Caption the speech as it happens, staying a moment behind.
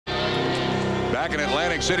Back in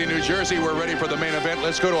Atlantic City, New Jersey, we're ready for the main event.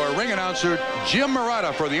 Let's go to our ring announcer, Jim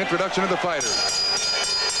Murata, for the introduction of the fighters.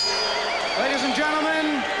 Ladies and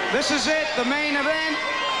gentlemen, this is it, the main event,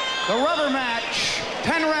 the rubber match,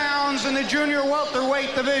 10 rounds in the junior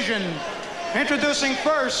welterweight division. Introducing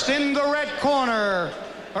first in the red corner,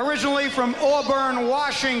 originally from Auburn,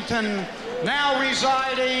 Washington, now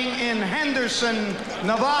residing in Henderson,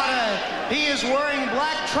 Nevada. He is wearing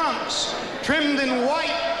black trunks, trimmed in white,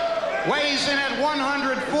 weighs in at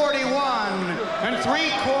 141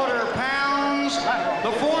 3/4 pounds. The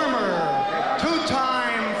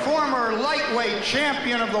two-time former lightweight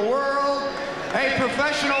champion of the world, a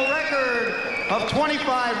professional record of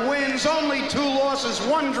 25 wins, only 2 losses,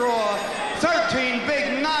 1 draw, 13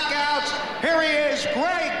 big knockouts. Here he is,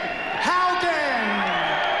 Greg Haugen.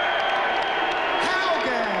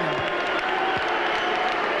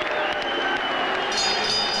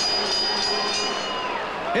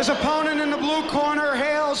 His opponent in the blue corner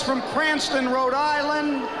hails from Cranston, Rhode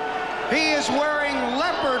Island. He is wearing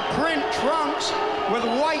leopard print trunks with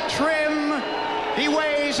white trim. He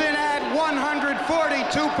weighs in at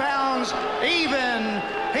 142 pounds even.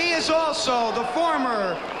 He is also the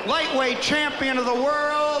former lightweight champion of the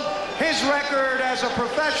world. His record as a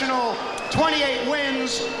professional, 28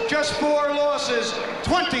 wins, just 4 losses,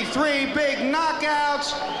 23 big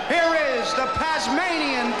knockouts. Here is the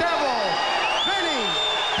Pazmanian Devil, Vinny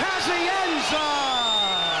Pazienza.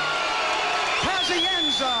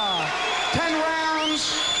 Pazienza, 10 rounds,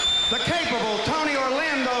 the capable Tony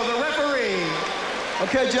Orlando, the referee.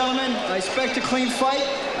 Okay, gentlemen, I expect a clean fight.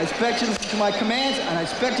 I expect you to listen to my commands, and I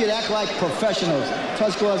expect you to act like professionals.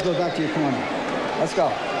 Touch gloves, go back to your corner. Let's go.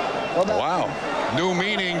 Wow. New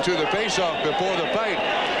meaning to the face-off before the fight.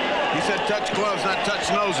 He said touch gloves, not touch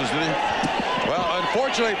noses, didn't he? Well,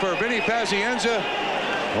 unfortunately for Vinny Pazienza,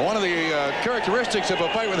 one of the characteristics of a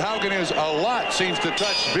fight with Haugen is a lot seems to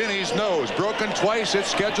touch Vinny's nose. Broken twice, it's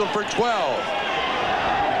scheduled for 12.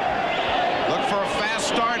 Look for a fast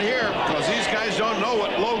start here, because these guys don't know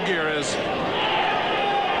what low gear is.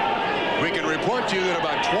 We can report to you that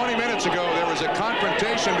about 20 minutes ago, there was a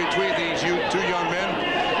confrontation between these 2 young men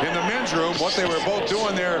in the men's room. What they were both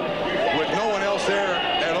doing there with no one else there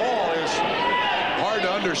at all is hard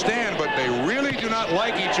to understand, but they really do not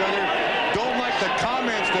like each other, don't like the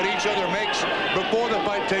comments that each other makes before the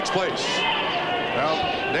fight takes place. Well,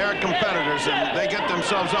 they're competitors, and they get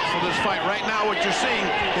themselves up for this fight. Right now, what you're seeing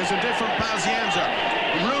is a different Pazienza.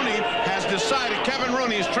 Rooney has decided, Kevin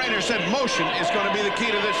Rooney, his trainer, said motion is going to be the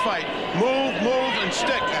key to this fight. Move, move, and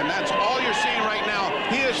stick, and that's all you're seeing right now.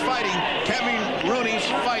 He is fighting Kevin Rooney's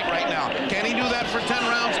fight right now. Can he do that for 10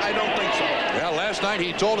 rounds? I don't think so. Yeah, last night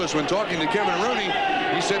he told us when talking to Kevin Rooney,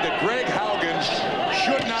 he said that Greg Haugen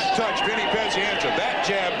should not touch Vinny Pazienza. That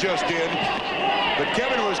jab just did. But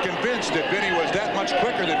Kevin was convinced that Vinny was that much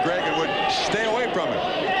quicker than Greg and would stay away from him.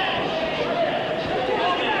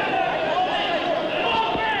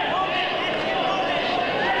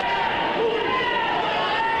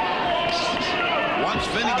 Once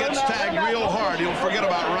Vinny gets tagged real hard, he'll forget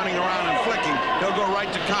about running around and flicking. He'll go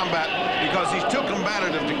right to combat because he's too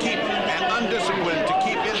combative to keep and undisciplined to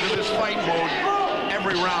keep into this fight mode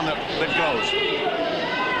every round that goes.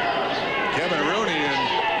 Kevin Rooney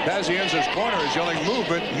in Pazienza's corner is yelling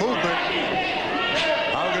movement, movement.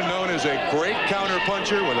 Haugen, known as a great counter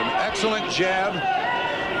puncher with an excellent jab.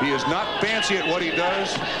 He is not fancy at what he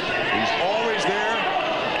does. He's always there,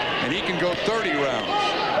 and he can go 30 rounds.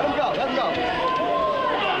 Let him go, let him go.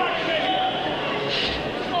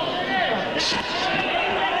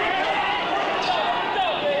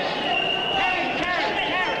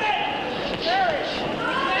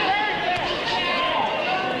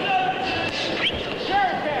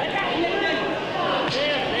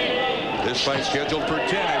 This fight scheduled for 10.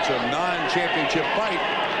 It's a non-championship fight.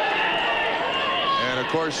 And of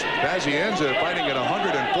course, Pazienza fighting at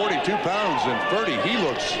 142 pounds and 30. He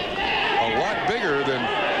looks a lot bigger than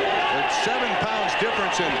the 7 pounds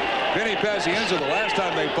difference in Vinny Pazienza. The last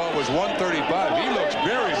time they fought was 135. He looks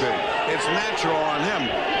very big. It's natural on him.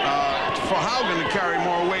 For Haugen to carry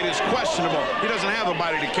more weight is questionable. He doesn't have the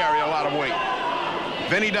body to carry a lot of weight.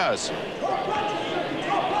 Vinny does.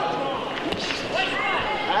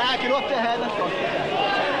 Get off the head. Let's go.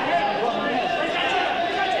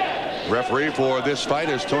 Referee for this fight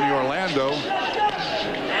is Tony Orlando.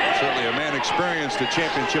 Certainly a man experienced at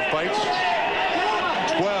championship fights.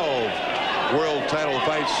 12 world title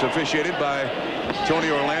fights officiated by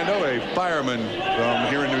Tony Orlando, a fireman from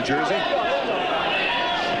here in New Jersey.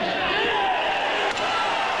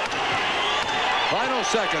 Final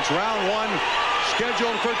seconds, round 1,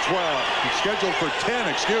 scheduled for 12. Scheduled for 10,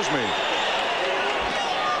 excuse me.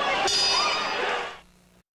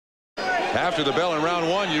 After the bell in round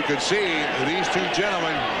one, you could see these two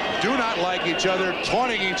gentlemen do not like each other,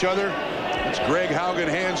 taunting each other. It's Greg Haugen,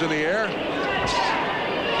 hands in the air.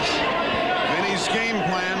 Vinny's game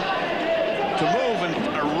plan to move and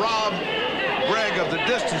rob Greg of the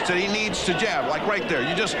distance that he needs to jab, like right there.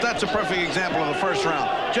 That's a perfect example of the first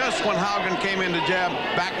round. Just when Haugen came in to jab,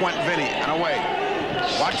 back went Vinny and away.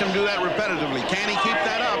 Watch him do that repetitively. Can he keep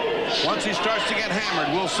that up? Once he starts to get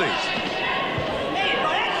hammered, we'll see.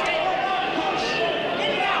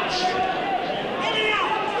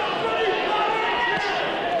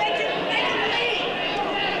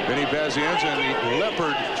 Vinny Pazienza in the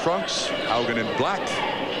leopard trunks, Haugen in black.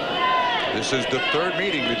 This is the third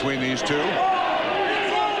meeting between these two.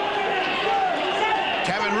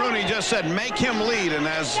 Kevin Rooney just said, make him lead, and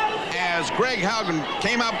as Greg Haugen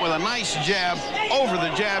came up with a nice jab, over the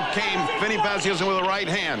jab came Vinny Pazienza with a right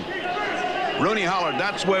hand. Rooney hollered,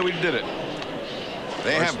 that's the way we did it.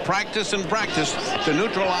 They have practice and practice to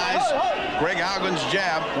neutralize Greg Haugen's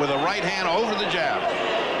jab with a right hand over the jab.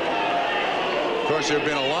 Of course, there have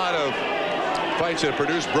been a lot of fights that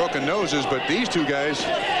produce broken noses, but these two guys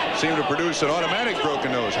seem to produce an automatic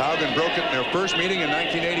broken nose. Haugen broke it in their first meeting in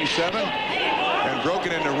 1987 and broke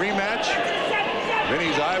it in the rematch.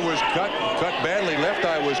 Vinny's eye was cut badly. Left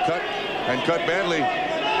eye was cut badly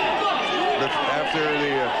after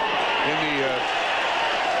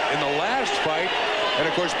in the last fight. And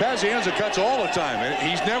of course, Pazienza cuts all the time, and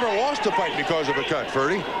he's never lost a fight because of a cut,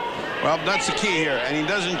 Ferdy. Well, that's the key here, and he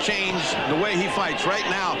doesn't change the way he fights. Right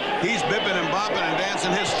now, he's bipping and bopping and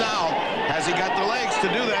dancing his style. Has he got the legs to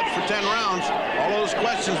do that for 10 rounds? All those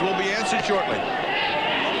questions will be answered shortly.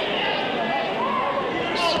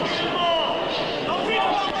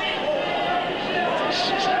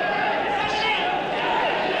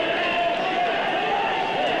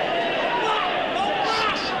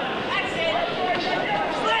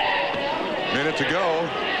 Minute to go.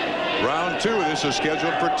 Round two. This is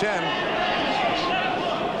scheduled for 10.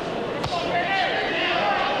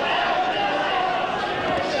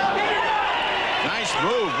 Nice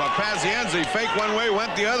move by Pazienza. He faked one way,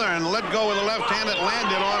 went the other, and let go with the left hand that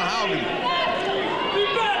landed on Haugen.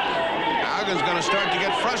 Haugen's going to start to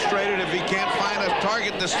get frustrated if he can't find a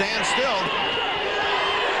target to stand still.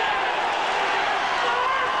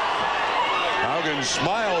 Haugen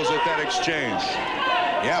smiles at that exchange.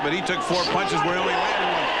 Yeah, but he took 4 punches where he only landed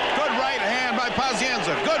one. Good right hand by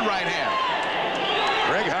Pazienza. Good right hand.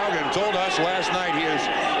 Greg Haugen told us last night he has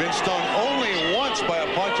been stung only once by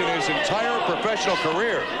a punch in his entire professional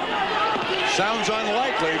career. Sounds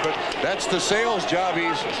unlikely, but that's the sales job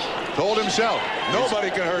he's told himself.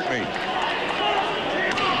 Nobody can hurt me.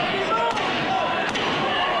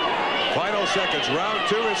 Final seconds. Round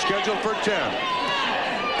two is scheduled for 10.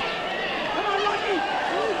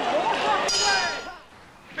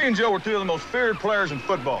 Me and Joe were two of the most feared players in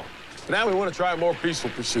football. Now we want to try more peaceful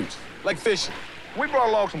pursuits, like fishing. We brought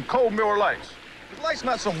along some cold Miller Lights. The light's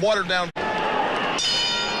not some watered down.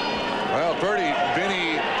 Well, Bertie,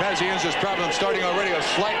 Vinny Pazienza's problem starting already. A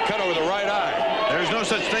slight cut over the right eye. There's no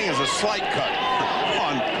such thing as a slight cut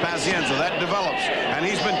on Pazienza. That develops. And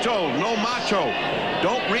he's been told, no macho.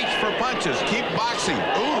 Don't reach for punches. Keep boxing.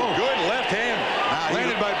 Ooh, good left hand.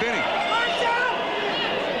 Landed by Vinny.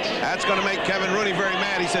 That's going to make Kevin Rooney very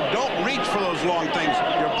mad. He said, don't reach for those long things.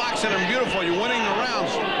 You're boxing them beautiful. You're winning the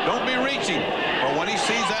rounds. Don't be reaching. But when he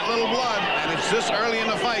sees that little blood, and it's this early in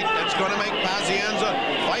the fight, it's going to make Pazienza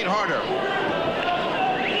fight harder.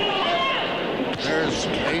 There's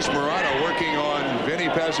Ace Morata working on Vinny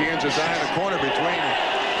Pazienza's eye in the corner between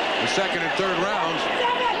the second and third rounds.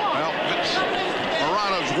 Well,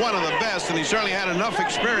 Morata's one of the best, and he certainly had enough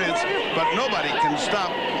experience, but nobody can stop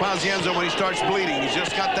Pazienza when he starts bleeding. He's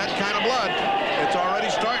just got that kind of blood. It's already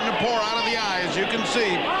starting to pour out of the eye, as you can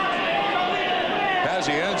see.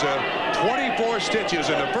 Pazienza, 24 stitches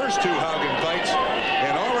in the first two Haugen fights,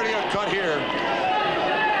 and already a cut here.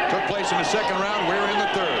 Took place in the second round. We're in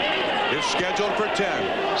the third. It's scheduled for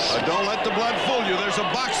 10. Don't let the blood fool you. There's a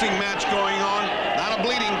boxing match going on, not a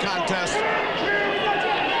bleeding contest.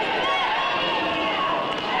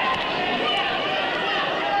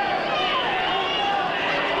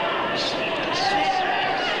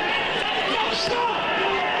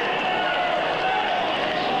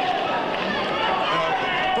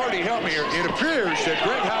 Help me here. It appears that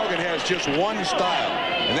Greg Haugen has just one style,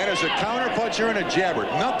 and that is a counter puncher and a jabber.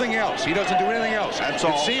 Nothing else. He doesn't do anything else. That's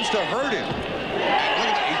all. It seems to hurt him. Look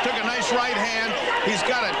at that. He took a nice right hand. He's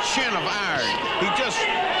got a chin of iron. He just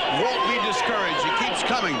won't be discouraged. He keeps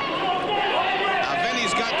coming. Now,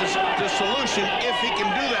 Vinny's got the solution if he can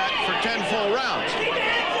do that for 10 full rounds.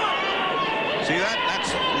 See that?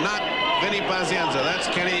 That's not Vinny Pazienza. That's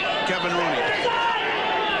Kenny Kevin Rooney.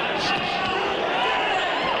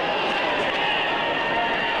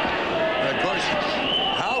 And of course,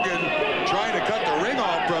 Haugen trying to cut the ring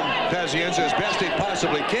off from Pazienza as best he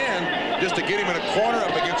possibly can, just to get him in a corner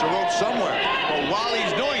up against a rope somewhere. Well, while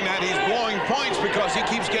he's doing that, he's blowing points because he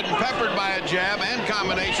keeps getting peppered by a jab and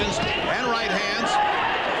combinations and right hands.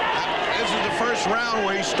 This is the first round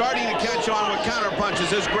where he's starting to catch on with counter punches.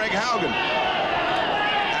 This is Greg Haugen.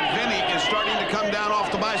 And Vinny is starting to come down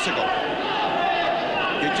off the bicycle.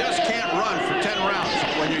 You just can't run for 10 rounds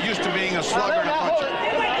when you're used to being a slugger and a puncher.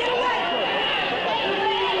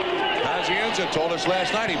 Pazienza told us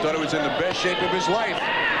last night he thought he was in the best shape of his life.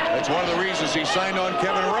 That's one of the reasons he signed on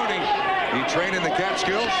Kevin Rooney. He trained in the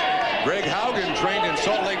Catskills. Greg Haugen trained in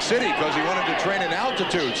Salt Lake City because he wanted to train in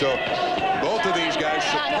altitude. So both of these guys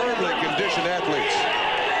superbly conditioned athletes.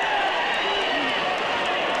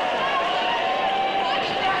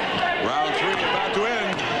 Round 3 about to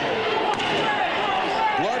end.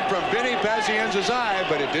 Blood from Vinny Pazienza's eye,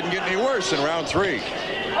 but it didn't get any worse in round 3.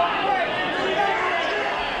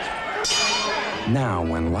 Now,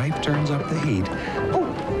 when life turns up the heat,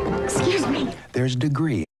 Excuse me. there's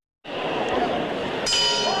degree. Bob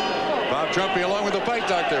Trumpy along with the fight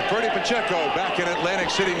doctor, Ferdy Pacheco, back in Atlantic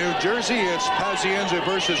City, New Jersey. It's Pazienza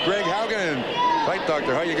versus Greg Haugen. And fight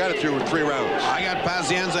doctor, how you got it through 3 rounds? I got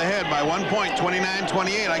Pazienza ahead by 1 point,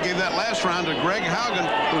 29-28. I gave that last round to Greg Haugen,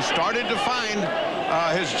 who started to find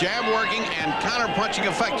his jab working and counter-punching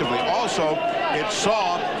effectively. Also, it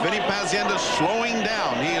saw Vinny Pazienza slowing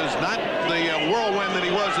down. He is not the whirlwind that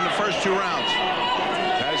he was in the first 2 rounds.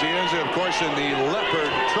 Pazienza, of course, in the leopard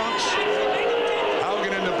trunks.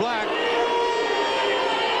 Haugen in the black.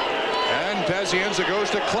 And Pazienza goes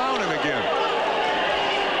to clown him again.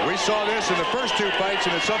 We saw this in the first 2 fights,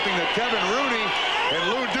 and it's something that Kevin Rooney and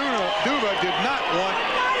Lou Duva did not want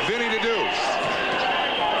Vinny to do.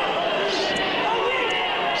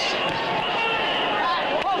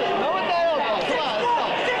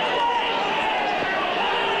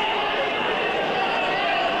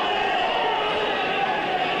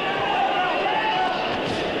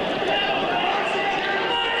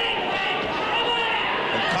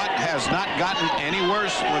 Not gotten any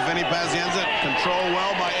worse with Vinny Pazienza. Controlled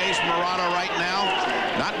well by Ace Murata right now.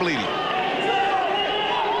 Not bleeding.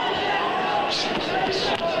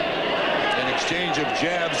 An exchange of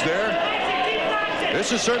jabs there.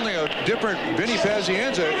 This is certainly a different Vinny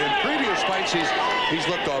Pazienza. In previous fights, he's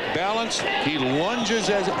looked off balance. He lunges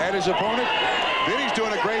at his opponent. Vinny's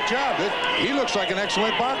doing a great job. He looks like an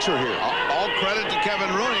excellent boxer here. All credit to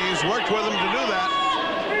Kevin Rooney. He's worked with him to do that.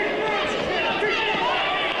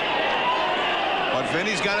 What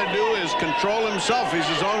Vinny's got to do is control himself. He's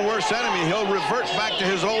his own worst enemy. He'll revert back to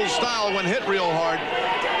his old style when hit real hard.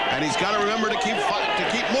 And he's got to remember to keep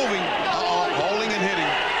moving. Holding and hitting.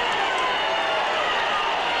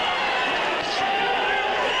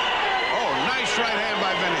 Oh, nice right hand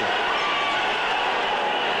by Vinny.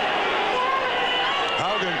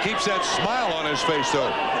 Haugen keeps that smile on his face,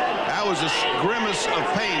 though. That was a grimace of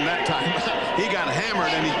pain that time. He got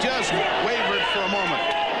hammered, and he just wavered for a moment.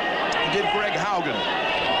 Did Greg Haugen.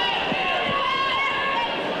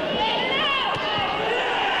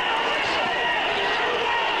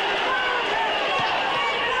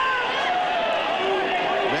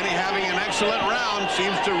 Vinny having an excellent round,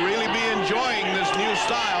 seems to really be enjoying this new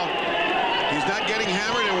style. He's not getting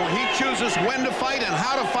hammered, and he chooses when to fight and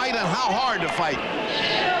how hard to fight.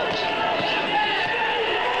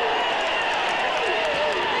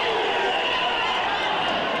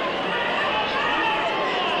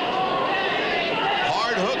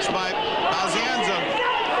 Hooks by Pazienza.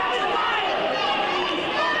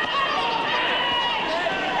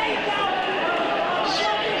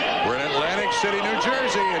 We're in Atlantic City, New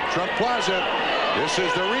Jersey at Trump Plaza. This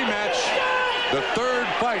is the rematch. The 3rd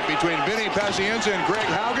fight between Vinny Pazienza and Greg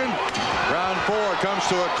Haugen. Round 4 comes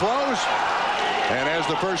to a close. And as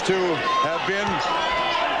the first 2 have been,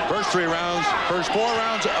 first 4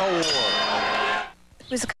 rounds, a war.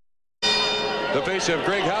 The face of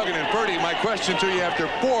Greg Haugen and Ferdy. My question to you after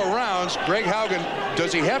 4 rounds, Greg Haugen,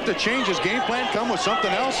 does he have to change his game plan, come with something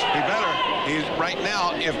else? He better. He's right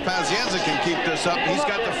now, if Pazienza can keep this up, he's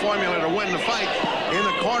got the formula to win the fight. In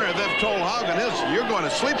the corner, they've told Haugen, you're going to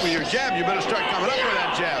sleep with your jab. You better start coming up with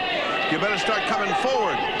that jab. You better start coming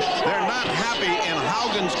forward. They're not happy in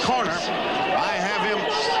Haugen's corner. I have him,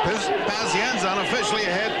 Pazienza, unofficially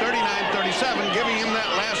ahead, 39-37, giving him that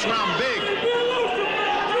last round big.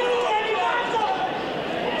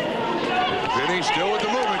 Vinny still with the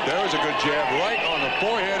movement. There was a good jab right on the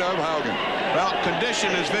forehead of Haugen. Well,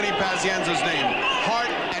 condition is Vinny Pazienza's name.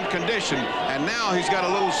 Heart and condition. And now he's got a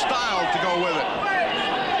little style to go with it.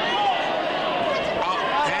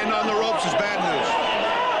 hand on the ropes is bad news.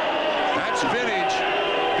 That's vintage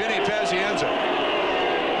Vinny Pazienza.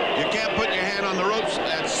 You can't put your hand on the ropes.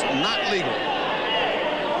 That's not legal.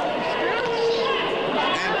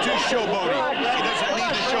 And too showboaty. He doesn't need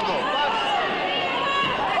to showboat.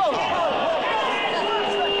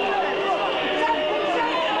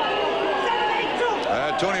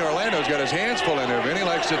 Tony Orlando's got his hands full in there. Vinny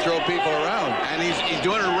likes to throw people around. And he's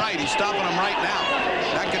doing it right. He's stopping them right now.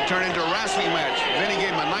 That could turn into a wrestling match. Vinny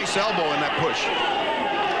gave him a nice elbow in that push.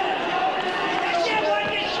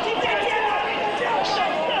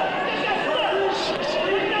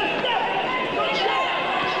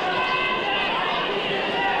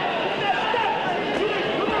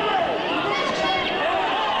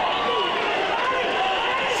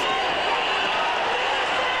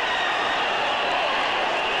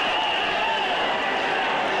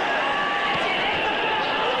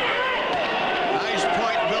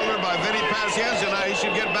 Pazienza, now he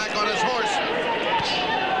should get back on his horse.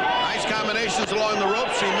 Nice combinations along the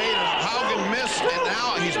ropes. He made Haugen miss, and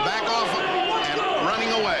now he's back off and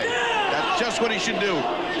running away. That's just what he should do.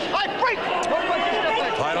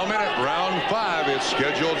 Final minute, round 5. It's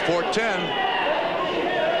scheduled for 10.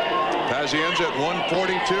 Pazienza at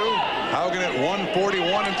 142, Haugen at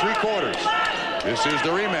 141 3/4. This is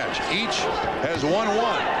the rematch. Each has won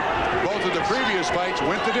one. Both of the previous fights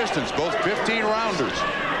went the distance, both 15 rounders.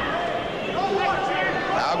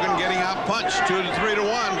 Haugen getting out punched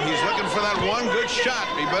 2-3-1. He's looking for that one good shot.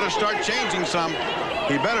 He better start changing some.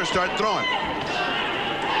 He better start throwing.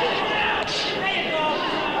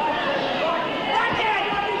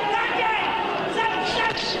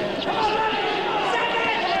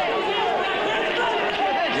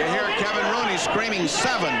 You hear Kevin Rooney screaming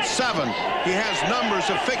 7, 7. He has numbers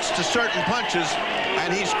affixed to certain punches,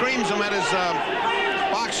 and he screams them at his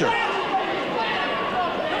boxer.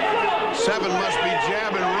 7 must be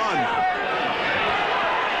jab and run.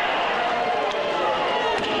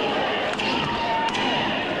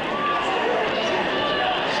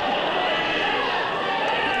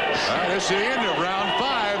 This is the end of round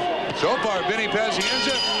 5. So far, Vinny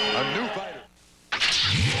Pazienza, a new fighter.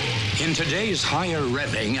 In today's higher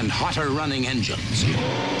revving and hotter running engines,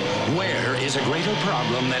 wear is a greater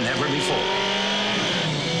problem than ever before.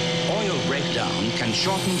 Oil breakdown can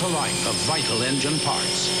shorten the life of vital engine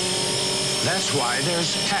parts. That's why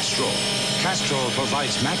there's Castrol. Castrol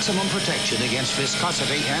provides maximum protection against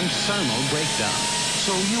viscosity and thermal breakdown.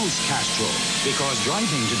 So use Castrol, because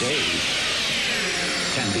driving today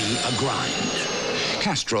can be a grind.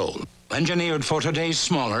 Castrol, engineered for today's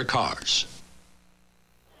smaller cars.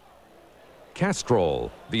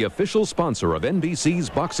 Castrol, the official sponsor of NBC's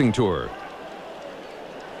boxing tour.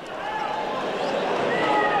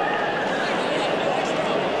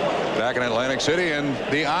 Back in Atlantic City, and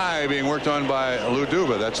the eye being worked on by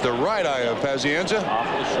LWW. That's the right eye of Pazienza. Off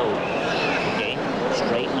the shoulder. Okay,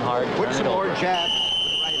 straight and hard. Put some more jab.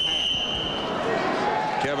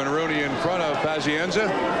 Kevin Rooney in front of Pazienza.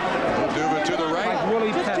 LWW to the right.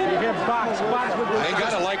 They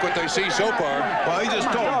gotta like what they see so far. Well, he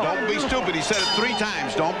just told him, don't be stupid. He said it 3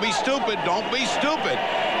 times. Don't be stupid. Don't be stupid.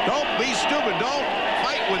 Don't be stupid. Don't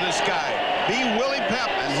fight with this guy. Be Willie Pep,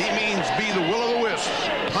 and he means be the will-o'-the-wisp.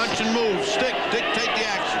 Punch and move, stick, dictate the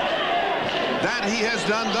action. That he has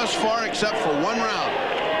done thus far, except for 1 round.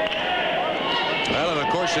 Well, and of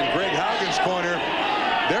course, in Greg Haugen's corner,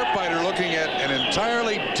 their fighter looking at an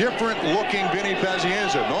entirely different-looking Vinny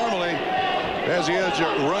Pazienza. Normally, Pazienza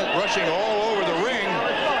rushing all over the ring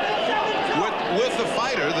with the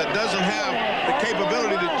fighter that doesn't have the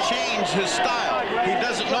capability to change his style. He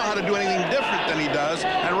doesn't know how to do anything different than he does,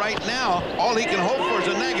 and right now, all he can hope for is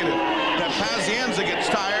a negative, that Pazienza gets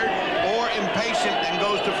tired or impatient and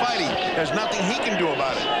goes to fighting. There's nothing he can do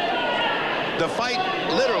about it. The fight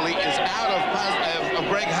literally is out of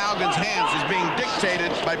Greg Haugen's hands, is being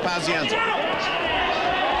dictated by Pazienza.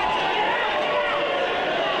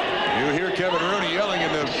 You hear Kevin Rooney yelling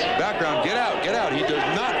in the background, get out, get out. He does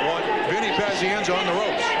not want Vinny Pazienza on the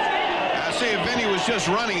ropes. I say if Vinny was just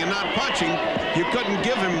running and not punching, you couldn't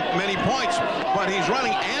give him many points, but he's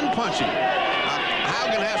running and punching.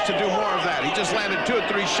 Haugen has to do more of that. He just landed 2 or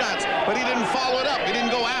 3 shots, but he didn't follow it up. He didn't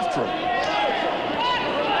go after him.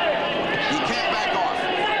 He can't back off.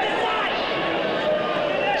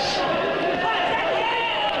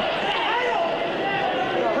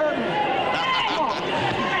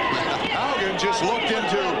 Haugen just looked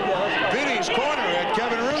into Vinny's corner at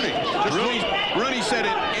Kevin Rooney. Rooney said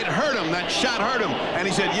it hurt him. That shot hurt him. And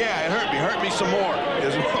he said, yeah, it hurt me. Hurt me some more,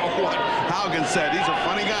 is what Haugen said. He's a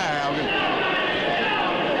funny guy, Haugen.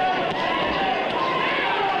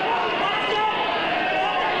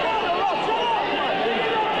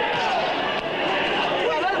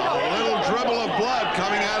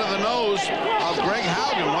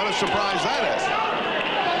 surprise that is.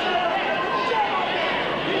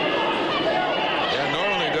 Yeah,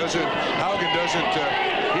 normally Haugen doesn't,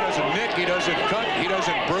 he doesn't nick, he doesn't cut, he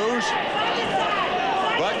doesn't bruise.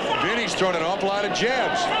 But Vinny's throwing an awful lot of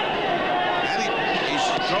jabs. And he's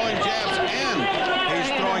throwing jabs and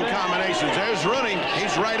he's throwing combinations. There's Rooney.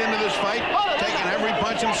 He's right into this fight, taking every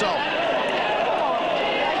punch himself.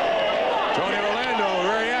 Tony Orlando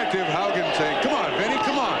very active. Haugen saying, come on, Vinny,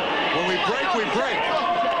 come on. When we break, we break.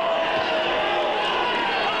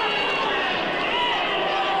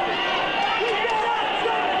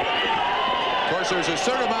 Of course, there's a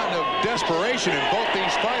certain amount of desperation in both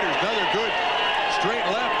these fighters. Another good straight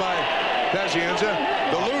left by Pazienza.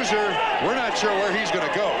 The loser, we're not sure where he's going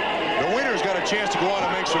to go. The winner's got a chance to go out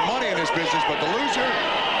and make some money in this business, but the loser,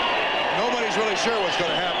 nobody's really sure what's going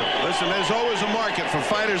to happen. Listen, there's always a market for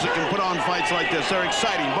fighters that can put on fights like this. They're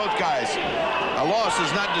exciting, both guys. A loss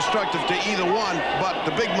is not destructive to either one, but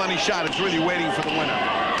the big money shot is really waiting for the winner.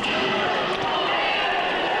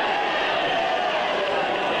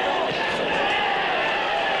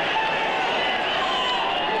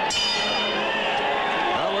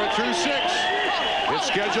 Now we're through 6. It's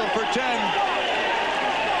scheduled for 10.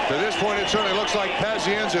 To this point, it certainly looks like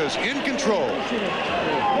Pazienza is in control.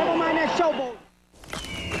 Never mind that showboat.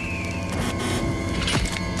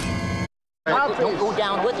 Don't go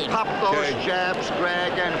down with him. Pop those jabs,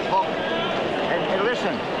 Greg, and hook. And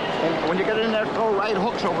listen, when you get in there, throw right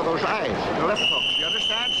hooks over those eyes. The left hooks. You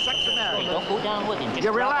understand? Sex and marriage. Don't go down with him. Just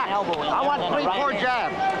you relax. elbow I want 3, 4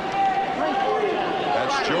 jabs.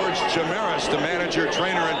 That's George Chamaris, the manager,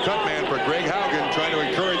 trainer, and cut man for Greg Haugen, trying to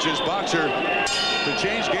encourage his boxer to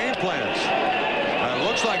change game plans. It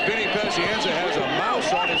looks like Vinny Pazienza has a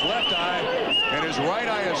mouse on his left eye, and his right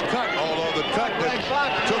eye is cut, although the cut that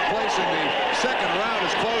took place in the second round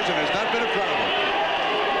is closed and has not been a problem.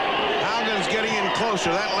 Haugen's getting in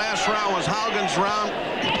closer. That last round was Haugen's round,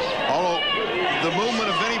 although the movement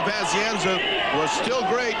of Vinny Pazienza was still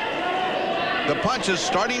great. The punches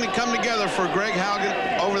starting to come together for Greg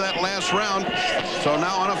Haugen over that last round. So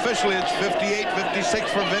now unofficially it's 58-56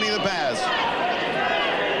 for Vinny the Paz.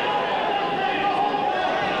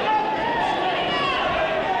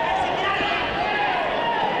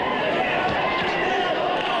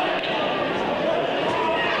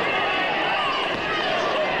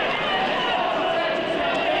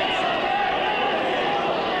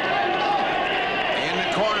 In the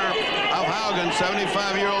corner of Haugen,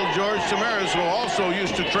 75-year-old George Chamaris, who also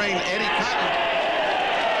used to train Eddie Cotton,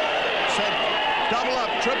 said, double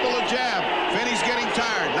up, triple the jab. Vinny's getting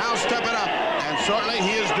tired. Now step it up. And certainly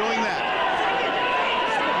he is doing that.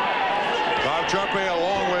 Bob Trumpy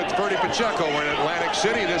along with Ferdy Pacheco in Atlantic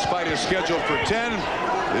City. This fight is scheduled for 10.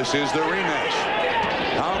 This is the rematch.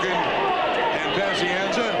 Haugen and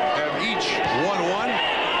Pazienza have each won 1.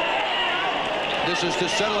 This is to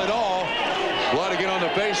settle it all. Blood to get on the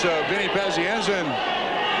face of Vinny Pazienza, and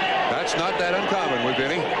that's not that uncommon with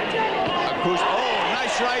Vinny. Oh,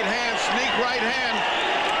 nice right hand, sneak right hand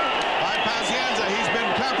by Pazienza. He's been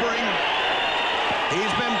peppering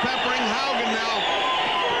Haugen now.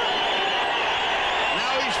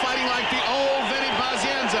 Now he's fighting like the old Vinny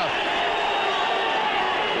Pazienza.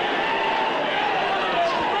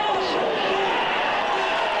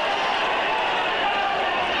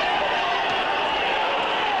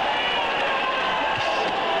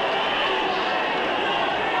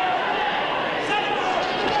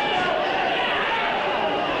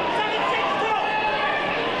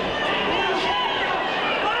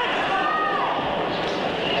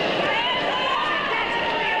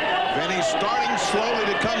 Starting slowly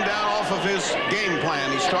to come down off of his game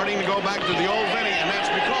plan. He's starting to go back to the old Vinny, and that's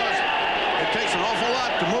because it takes an awful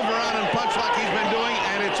lot to move around and punch like he's been doing,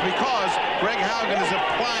 and it's because Greg Haugen is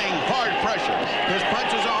applying hard pressure. His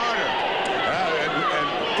punches are harder. And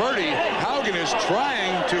Ferdy, Haugen is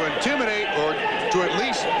trying to intimidate or to at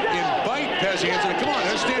least invite Pazienza. Come on,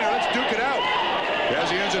 let's stand here, let's duke it out.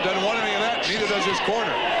 Pazienza doesn't want any of that, neither does his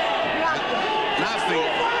corner. Nothing,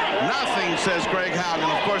 says Greg Haugen.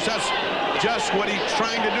 Of course, that's just what he's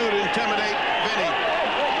trying to do to intimidate Vinny.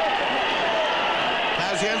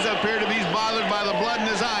 Pazienza appeared to be bothered by the blood in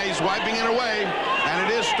his eye. He's wiping it away, and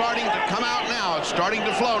it is starting to come out now. It's starting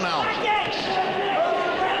to flow now.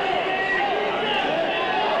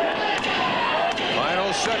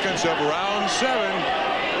 Final seconds of round 7.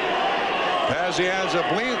 Pazienza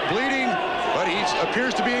bleeding, but he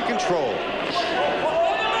appears to be in control.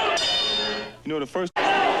 You know, the first...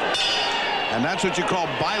 And that's what you call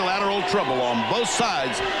bilateral trouble on both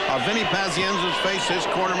sides of Vinny Pazienza's face. His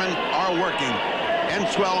cornermen are working.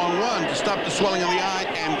 N-swell on one to stop the swelling of the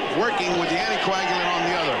eye and working with the anticoagulant on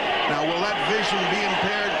the other. Now, will that vision be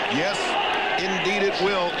impaired? Yes, indeed it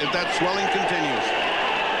will if that swelling continues.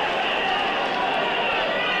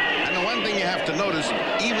 And the one thing you have to notice,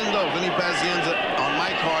 even though Vinny Pazienza on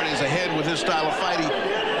my card is ahead with his style of fighting,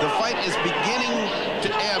 the fight is beginning to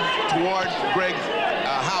ebb toward Greg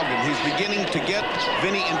Haugen. He's beginning to get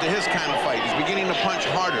Vinny into his kind of fight. He's beginning to punch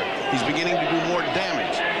harder. He's beginning to do more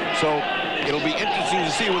damage. So it'll be interesting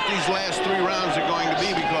to see what these last 3 rounds are going to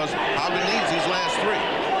be, because Haugen needs these last 3.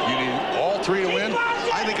 You need all 3 to win?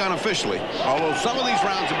 I think unofficially, although some of these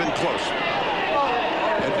rounds have been close.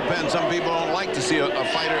 It depends. Some people don't like to see a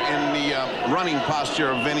fighter in the running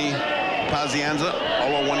posture of Vinny Pazienza,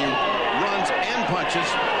 although when he runs and punches,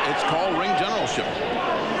 it's called ring generalship.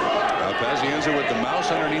 Pazienza with the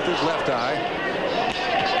mouse underneath his left eye.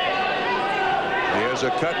 He has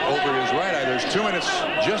a cut over his right eye. There's 2 minutes,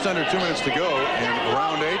 just under 2 minutes to go in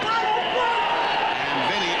round 8. And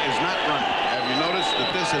Vinny is not running. Have you noticed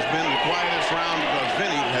that this has been the quietest round because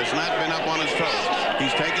Vinny has not been up on his toes?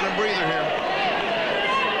 He's taking a breather here.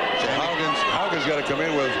 So Haugen's got to come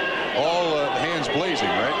in with all hands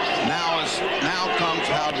blazing, right? Now comes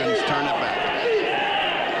Haugen's turn it back.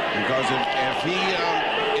 Because if he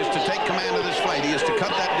is to take command of this fight, he is to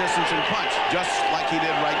cut that distance and punch, just like he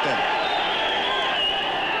did right then.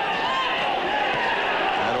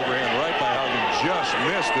 That overhand right by Haugen just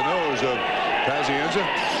missed the nose of Pazienza.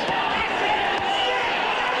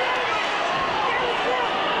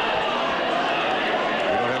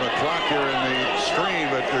 We don't have a clock here in the screen,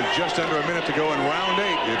 but there's just under a minute to go in round 8.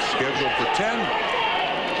 It's scheduled for 10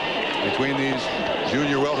 between these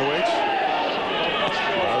junior welterweights.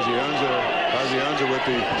 Pazienza with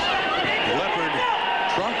the leopard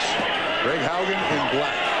trunks. Greg Haugen in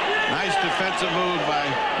black. Nice defensive move by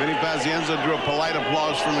Vinny Pazienza. Drew a polite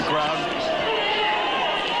applause from the crowd.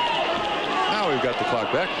 Now we've got the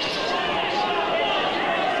clock back.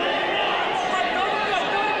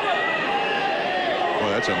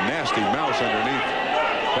 Well, that's a nasty mouse underneath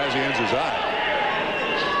Pazienza's eye.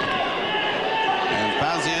 And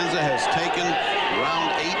Pazienza has taken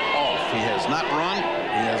round 8 off. He has not run.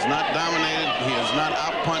 He has not dominated. He has not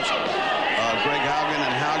outpunched Greg Haugen,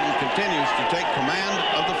 and Haugen continues to take command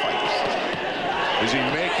of the fight. Is he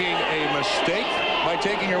making a mistake by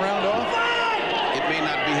taking a round off? It may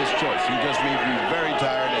not be his choice. He just may be very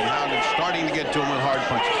tired, and Haugen's starting to get to him with hard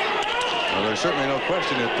punches. Well, there's certainly no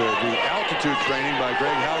question that the altitude training by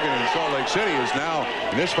Greg Haugen in Salt Lake City is now,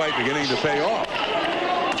 in this fight, beginning to pay off.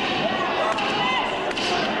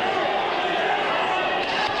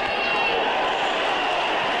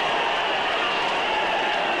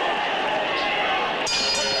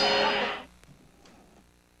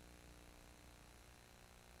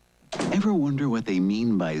 Ever wonder what they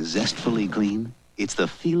mean by zestfully clean? It's the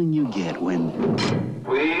feeling you get when...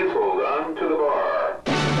 Please hold on to the bar.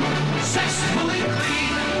 Zestfully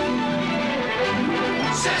clean.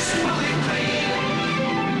 Zestfully clean.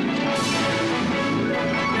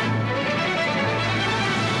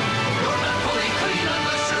 You're not fully clean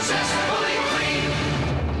unless you're zestfully clean.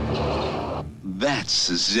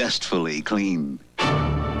 That's zestfully clean.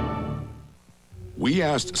 We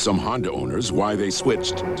asked some Honda owners why they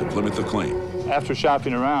switched to Plymouth Acclaim. After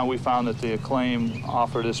shopping around, we found that the Acclaim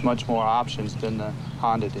offered us much more options than the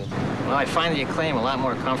Honda did. Well, I find the Acclaim a lot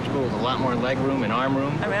more comfortable with a lot more leg room and arm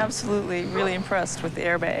room. I'm absolutely really impressed with the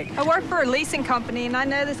airbag. I work for a leasing company, and I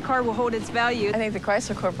know this car will hold its value. I think the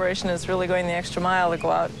Chrysler Corporation is really going the extra mile to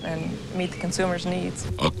go out and meet the consumer's needs.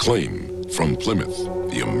 Acclaim from Plymouth,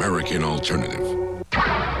 the American alternative.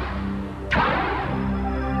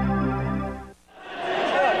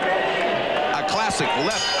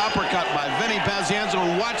 Left uppercut by Vinny Pazienza,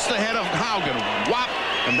 and watch the head of Haugen. Whop!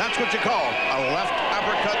 And that's what you call a left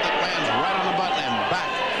uppercut that lands right on the button, and back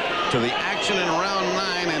to the action in round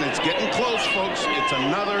 9, and it's getting close, folks. It's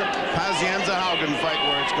another Pazienza-Haugen fight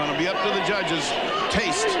where it's going to be up to the judges'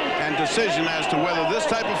 taste and decision as to whether this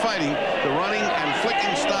type of fighting, the running and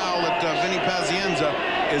flicking style that Vinny Pazienza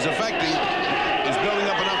is affecting, is building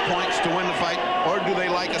up enough points to win the fight, or do they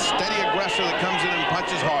like a steady aggressor that comes in and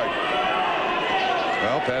punches hard?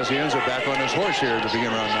 Well, Pazienza back on his horse here to begin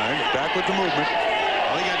round 9. Back with the movement.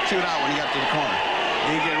 Well, he got chewed out when he got to the corner.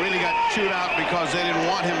 He really got chewed out because they didn't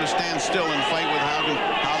want him to stand still and fight with Haugen.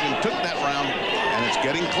 Haugen took that round, and it's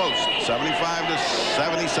getting close.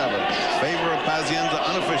 75-77. Favor of Pazienza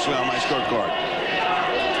unofficially on my scorecard.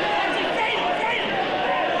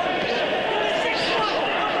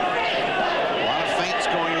 A lot of feints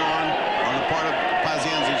going on the part of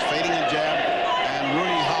Pazienza. He's fading a jab, and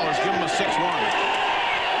Rooney hollers, give him a 6-1.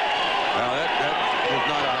 Now that was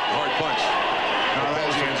not a hard punch. No,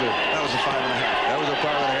 that was a 5.5. That was a 5.5,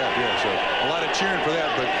 yeah. So a lot of cheering for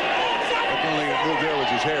that, but definitely that move there was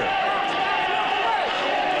his hair.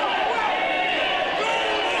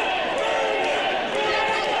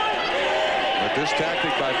 But this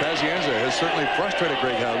tactic by Pazienza has certainly frustrated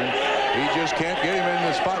Greg Haugen. He just can't get him in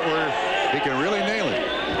the spot where he can really nail it.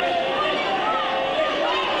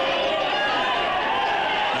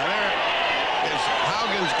 Now there is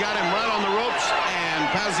Haugen's got him right on the ropes, and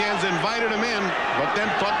Pazienza invited him in, but then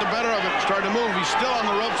thought the better of it, started to move. He's still on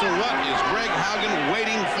the ropes, and what is Greg Haugen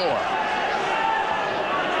waiting for?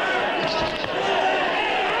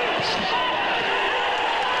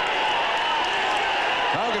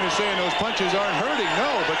 Haugen is saying those punches aren't hurting.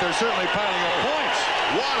 No, but they're certainly piling up points.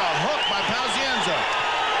 What a hook by Pazienza.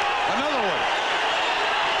 Another one.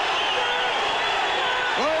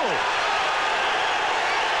 Oh!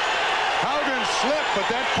 Haugen slipped, but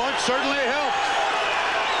that punch certainly helped.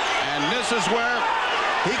 And this is where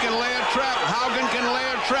he can lay a trap. Haugen can lay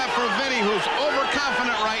a trap for Vinny, who's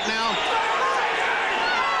overconfident right now.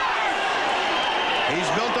 He's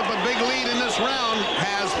built up a big lead in this round,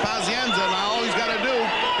 has Pazienza. Now all he's got to do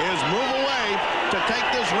is move away to take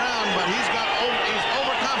this round, but he's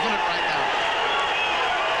overconfident right now.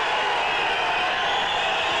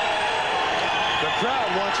 The crowd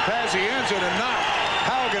wants Pazienza to knock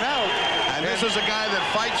Haugen out. And this is a guy that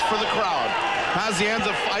fights for the crowd.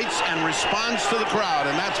 Pazienza fights and responds to the crowd,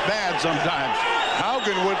 and that's bad sometimes.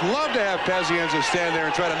 Haugen would love to have Pazienza stand there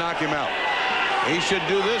and try to knock him out. He should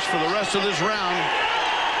do this for the rest of this round.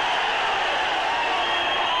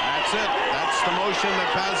 That's it. That's the motion that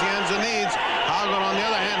Pazienza needs. Haugen, on the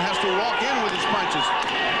other hand, has to walk in with his punches.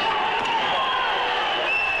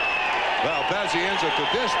 Well, Pazienza, to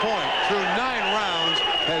this point, through 9 rounds,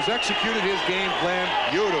 has executed his game plan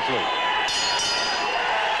beautifully.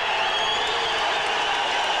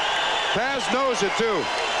 Paz knows it, too.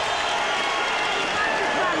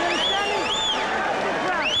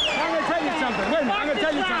 Wait a minute, I'm going to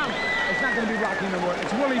tell you something. It's not going to be Rocky no more.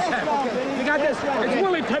 It's Willie Pep. You got this? It's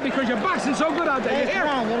Willie Pep because you're boxing so good out there. You hear?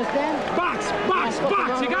 You understand? Box.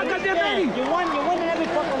 You got that there, Vinny? You won every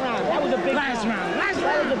fucking round. That was a big round. That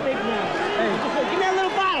was a big round. Hey, give me a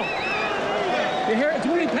little bottle. You hear? It's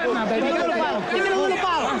Willie Pep now, baby. Give me a little bottle. Give me a little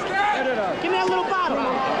bottle. Give me a little bottle.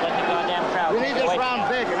 Let the goddamn crowd. You need this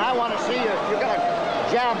round big, and I want to see you. You got to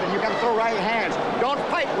jab and you got to throw right hands. Don't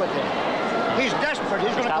fight with him. He's desperate.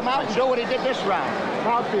 He's going to come out and do what he did this round.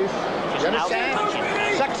 Mouthpiece. You understand?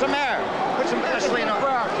 Suck some air. Put some gasoline on.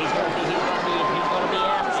 He's going to be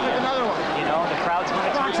after Stick another one. You know, the crowd's going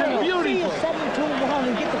to Boxing beautiful.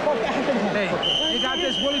 7-2-1 and get the fuck out of here. Hey, you got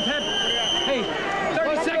this, Willie Pep. Hey,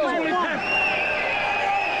 30 seconds, Willie Pep.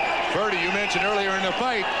 Ferdy, you mentioned earlier in the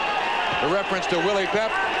fight, the reference to Willie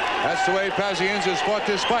Pep. That's the way Pazienza's fought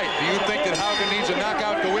this fight. Do you think that Haugen needs a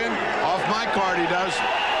knockout to win? Off my card, he does.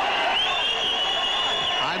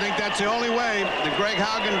 I think that's the only way that Greg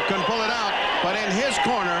Haugen can pull it out. But in his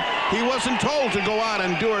corner, he wasn't told to go out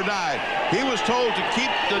and do or die. He was told to keep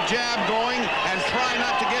the jab going and try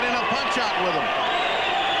not to get in a punch-out with him.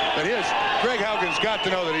 But Greg Haugen's got to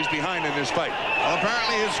know that he's behind in this fight. Well,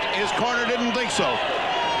 apparently his corner didn't think so.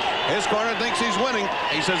 His corner thinks he's winning.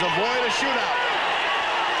 He says avoid a shootout.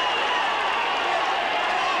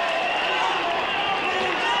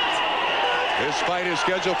 This fight is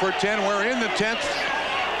scheduled for 10. We're in the 10th.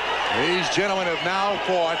 These gentlemen have now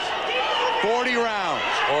fought 40 rounds,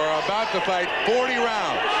 or about to fight 40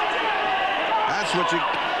 rounds. That's what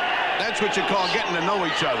you call getting to know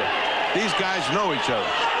each other. These guys know each other.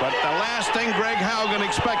 But the last thing Greg Haugen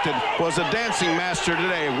expected was a dancing master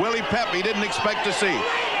today. Willie Pep he didn't expect to see.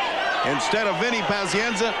 Instead of Vinny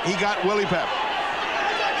Pazienza, he got Willie Pep.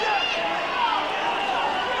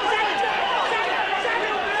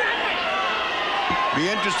 Be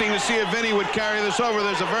interesting to see if Vinny would carry this over.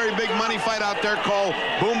 There's a very big money fight out there called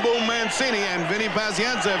Boom Boom Mancini and Vinny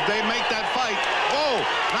Pazienza. If they make that fight, oh,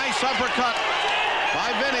 nice uppercut by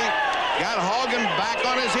Vinny. Got Haugen back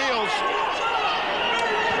on his heels.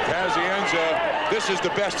 Pazienza, this is the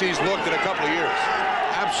best he's looked in a couple of years.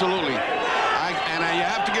 Absolutely. And you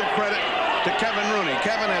have to give credit to Kevin Rooney.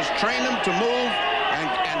 Kevin has trained him to move and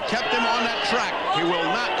kept him on that track. He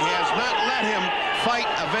has not let him fight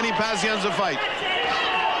a Vinny Pazienza fight.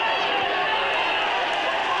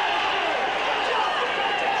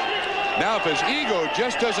 Now, if his ego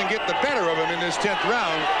just doesn't get the better of him in this 10th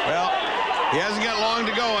round. Well, he hasn't got long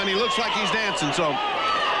to go, and he looks like he's dancing. So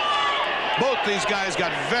both these guys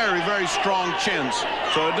got very, very strong chins.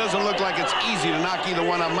 So it doesn't look like it's easy to knock either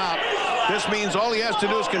one of them out. This means all he has to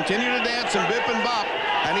do is continue to dance and bip and bop,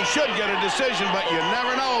 and he should get a decision, but you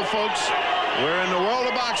never know, folks. We're in the world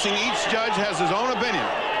of boxing. Each judge has his own opinion.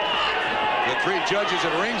 The 3 judges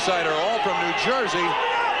at ringside are all from New Jersey.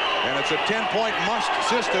 And it's a 10-point must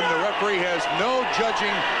system. The referee has no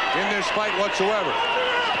judging in this fight whatsoever.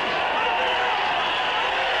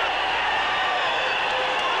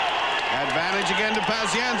 Advantage again to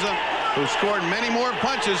Pazienza, who scored many more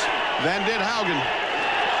punches than did Haugen.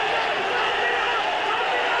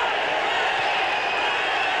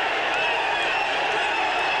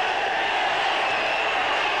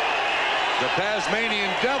 The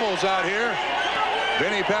Pazmanian Devils out here.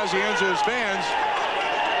 Vinny Pazienza's fans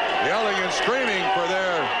yelling and screaming for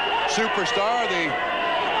their superstar, the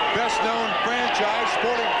best-known franchise,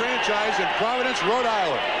 sporting franchise in Providence, Rhode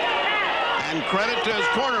Island. And credit to his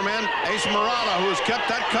cornerman, Ace Murata, who has kept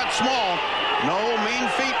that cut small. No mean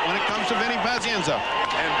feat when it comes to Vinny Pazienza.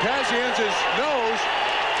 And Pazienza's nose,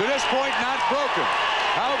 to this point, not broken.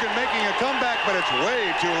 Haugen making a comeback, but it's way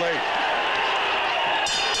too late.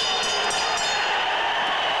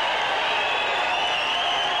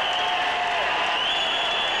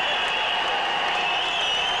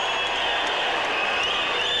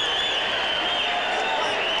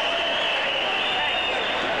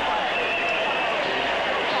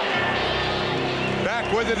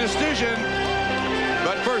 With a decision,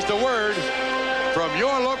 but first a word from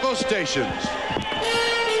your local stations.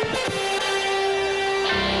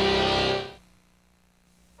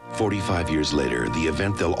 "45 years later, the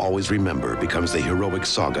event they'll always remember becomes the heroic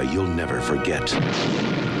saga you'll never forget.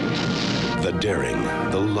 The daring,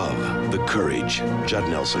 the love, the courage. Judd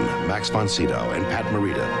Nelson, Max von Sydow, and Pat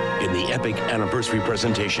Morita in the epic anniversary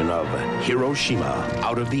presentation of Hiroshima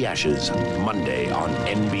Out of the Ashes, Monday on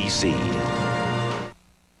NBC.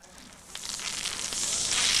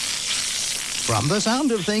 From the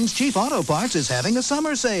sound of things, Chief Auto Parts is having a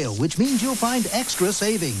summer sale, which means you'll find extra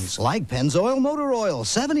savings. Like Pennzoil Motor Oil,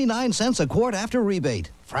 79 cents a quart after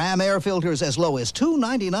rebate. Fram air filters as low as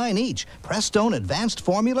 $2.99 each. Prestone Advanced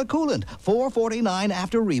Formula Coolant, $4.49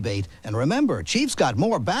 after rebate. And remember, Chief's got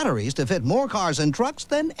more batteries to fit more cars and trucks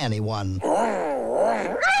than anyone.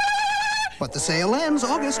 But the sale ends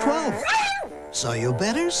August 12th, so you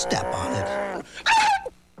better step on it.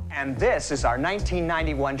 And this is our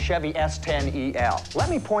 1991 Chevy S10EL. Let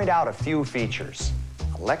me point out a few features.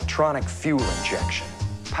 Electronic fuel injection,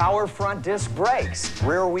 power front disc brakes,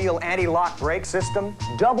 rear wheel anti-lock brake system,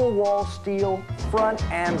 double wall steel, front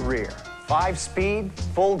and rear. 5-speed,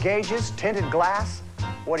 full gauges, tinted glass.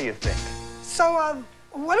 What do you think? So,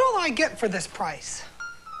 what will I get for this price?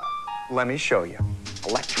 Let me show you.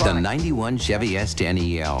 The 91 Chevy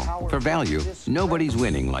S10EL. For value, nobody's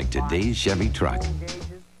winning like today's Chevy truck.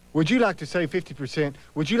 Would you like to save 50%?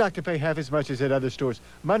 Would you like to pay half as much as at other stores?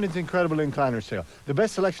 Munden's incredible incliner sale. The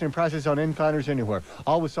best selection and prices on incliners anywhere.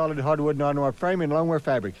 All with solid hardwood non-noir frame and longwear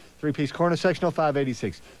fabric. 3-piece corner sectional,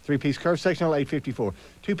 $586. 3-piece curve sectional, $854.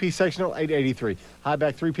 2-piece sectional, $883. High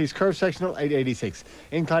back 3-piece curve sectional, $886.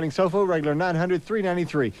 Inclining sofa, regular $900,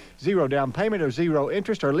 $393. 0 down payment or 0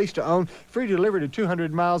 interest or lease to own. Free delivery to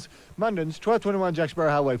 200 miles. Munden's, 1221 Jacksboro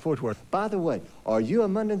Highway, Fort Worth. By the way, are you a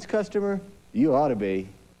Munden's customer? You ought to be.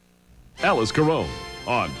 Alice Carone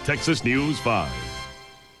on Texas News 5.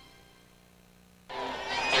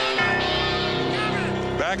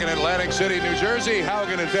 Back in Atlantic City, New Jersey,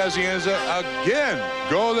 Haugen and Pazienza again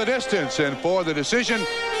go the distance. And for the decision,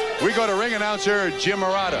 we go to ring announcer Jim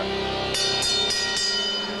Murata.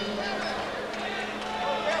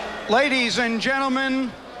 Ladies and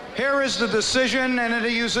gentlemen, here is the decision, and it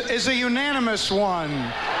is a unanimous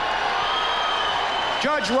one.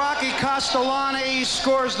 Judge Rocky Castellani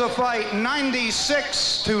scores the fight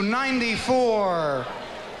 96-94.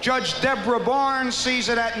 Judge Deborah Barnes sees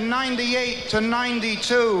it at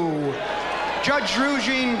 98-92. Judge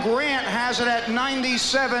Eugene Grant has it at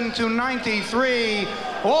 97-93.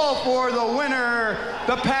 All for the winner,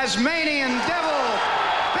 the Pazmanian Devil,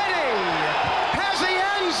 Vinny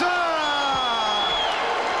Pazienza.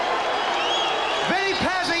 Vinny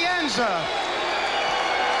Pazienza.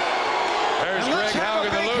 There's Greg Haugen,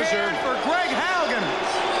 the loser. For Greg Haugen.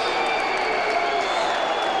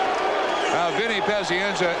 Now, Vinny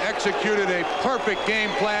Pazienza executed a perfect game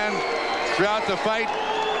plan throughout the fight.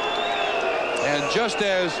 And just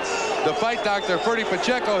as the fight doctor, Ferdy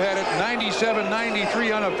Pacheco, had it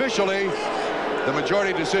 97-93 unofficially, the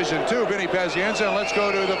majority decision to Vinny Pazienza. And let's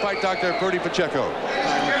go to the fight doctor, Ferdy Pacheco.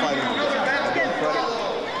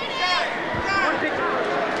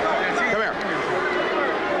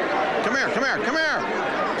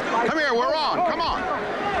 Come here, we're on, come on.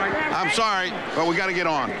 I'm sorry, but we got to get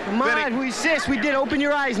on. Come on, we insist. We did. Open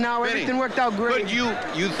your eyes now. Vinny, everything worked out great. But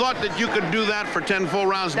you thought that you could do that for 10 full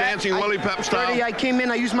rounds, dancing Willie Pep style? Freddie, I came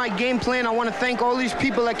in. I used my game plan. I want to thank all these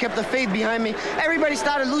people that kept the faith behind me. Everybody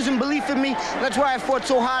started losing belief in me. That's why I fought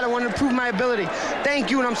so hard. I wanted to prove my ability. Thank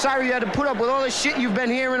you, and I'm sorry you had to put up with all the shit you've been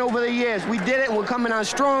hearing over the years. We did it, and we're coming on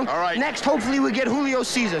strong. All right. Next, hopefully, we get Julio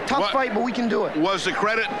Cesar. Tough fight, but we can do it. Was the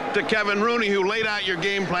credit to Kevin Rooney, who laid out your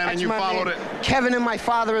game plan and you followed it? Kevin and my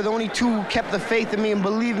father are the only two who kept the faith in me and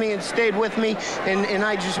believed me and stayed with me, and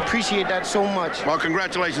I just appreciate that so much. Well,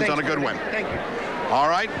 congratulations on a good win. Thank you. All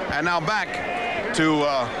right, and now back to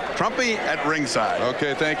Trumpy at ringside.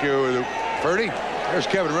 Okay, thank you, Ferdy. There's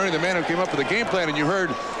Kevin Rooney, the man who came up with the game plan, and you heard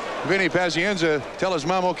Vinny Pazienza tell his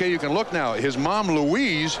mom, okay, you can look now. His mom,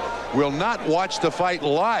 Louise, will not watch the fight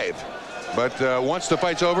live, but once the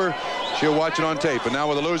fight's over, she'll watch it on tape. And now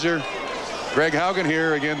with the loser, Greg Haugen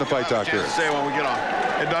here, again, the Fight Talk here. Say when we get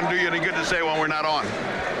on. It doesn't do you any good to say when we're not on.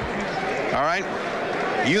 All right?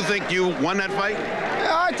 You think you won that fight?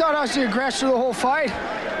 Yeah, I thought I was the aggressor the whole fight.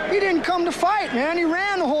 He didn't come to fight, man. He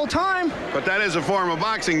ran the whole time. But that is a form of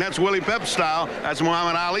boxing. That's Willie Pep style. That's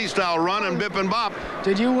Muhammad Ali style, run and bip and bop.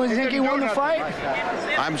 Did you think he won the fight?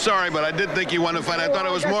 I'm sorry, but I did think he won the fight. I thought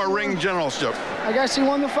it was more ring general stuff. I guess he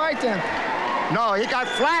won the fight then. No, he got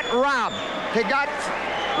flat robbed. He got...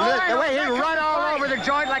 The way he run all over the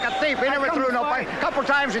joint like a thief. He never threw no fight. A couple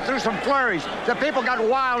times he threw some flurries. The people got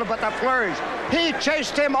wild about the flurries. He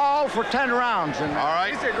chased him all for 10 rounds. And all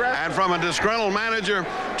right. And from a disgruntled manager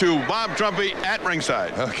to Bob Trumpy at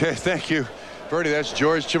ringside. Okay, thank you, Ferdy. That's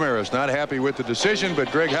George Chimeras. Not happy with the decision, but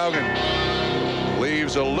Greg Haugen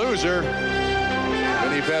leaves a loser.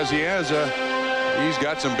 Vinny Pazienza, he's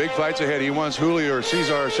got some big fights ahead. He wants Julio or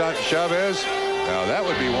Cesar Chavez. Now, that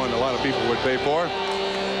would be one a lot of people would pay for.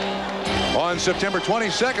 On September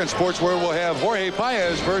 22nd, Sports World will have Jorge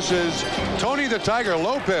Paez versus Tony the Tiger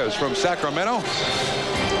Lopez from Sacramento.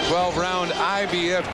 12-round IBF